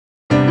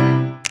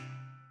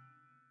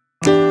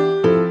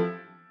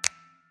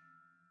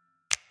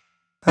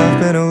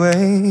been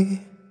away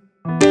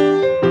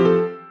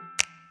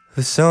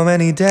for so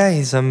many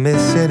days, I'm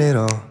missing it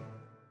all.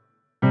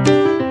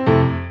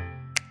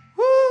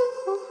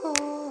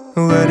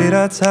 Where did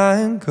our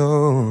time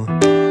go?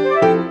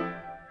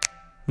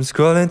 I'm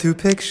scrolling through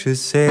pictures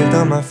saved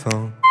on my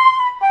phone.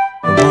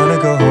 I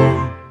wanna go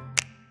home,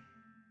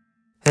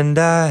 and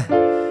I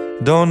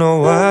don't know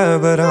why,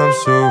 but I'm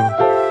so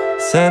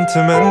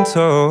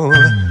sentimental.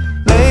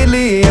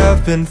 Lately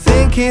I've been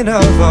thinking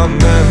of our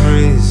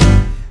memories,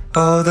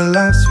 all the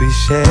laughs we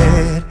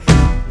shared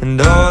and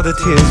all the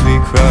tears we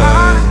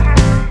cried.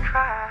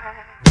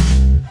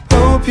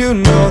 Hope you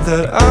know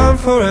that I'm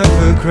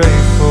forever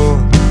grateful,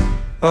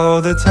 all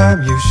the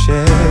time you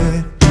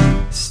shared,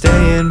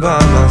 staying by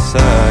my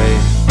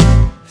side.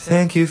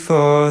 Thank you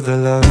for the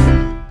love.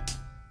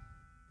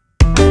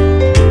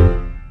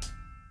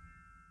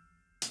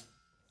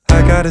 I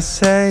gotta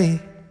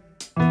say,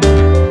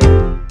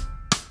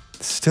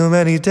 there's too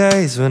many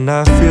days when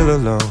I feel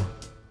alone.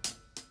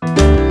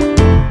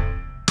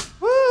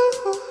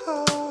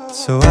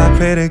 So I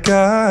pray to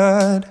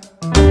God,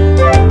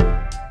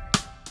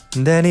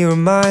 and then He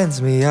reminds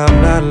me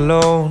I'm not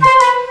alone.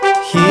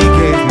 He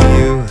gave me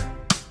you.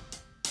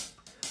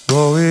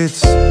 Oh,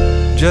 it's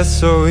just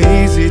so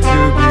easy to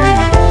be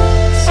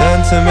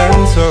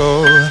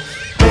sentimental.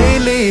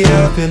 Lately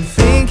I've been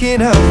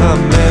thinking of our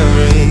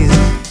memories,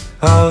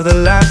 all the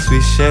laughs we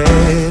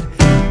shared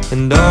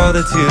and all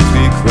the tears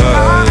we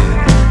cried.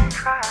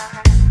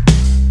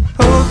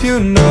 Hope you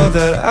know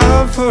that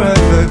I'm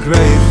forever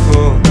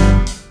grateful,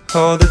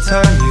 all the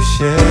time you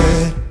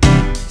shared,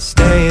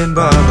 staying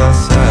by my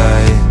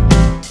side.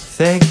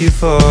 Thank you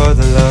for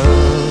the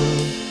love.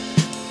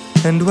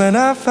 And when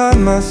I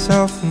find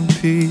myself in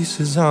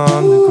pieces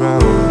on the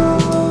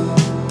ground,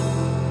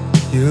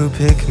 you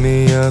pick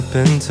me up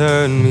and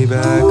turn me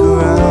back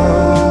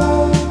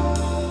around.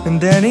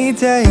 And any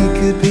day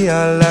could be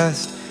our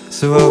last,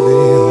 so I'll be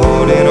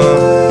holding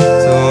on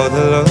to all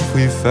the love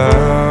we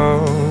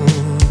found.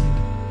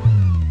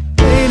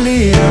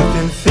 Lately I've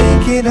been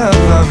thinking of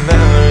our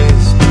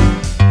memories,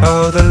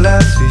 all the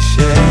laughs we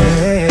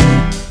shared,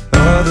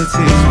 all the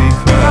tears we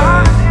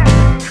cried.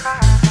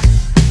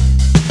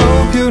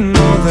 Hope you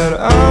know that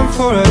I'm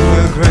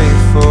forever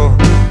grateful,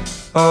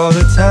 all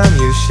the time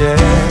you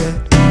shared,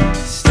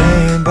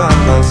 staying by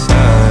my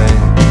side.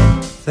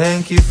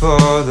 Thank you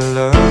for the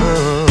love.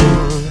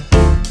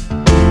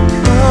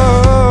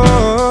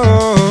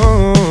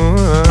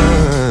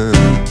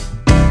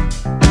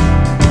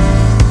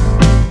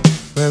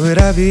 Where would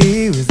I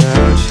be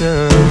without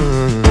you?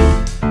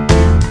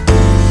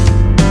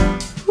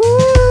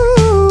 Ooh,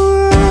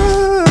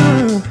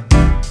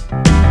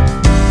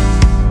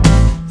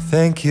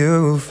 thank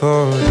you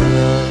for the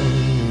love.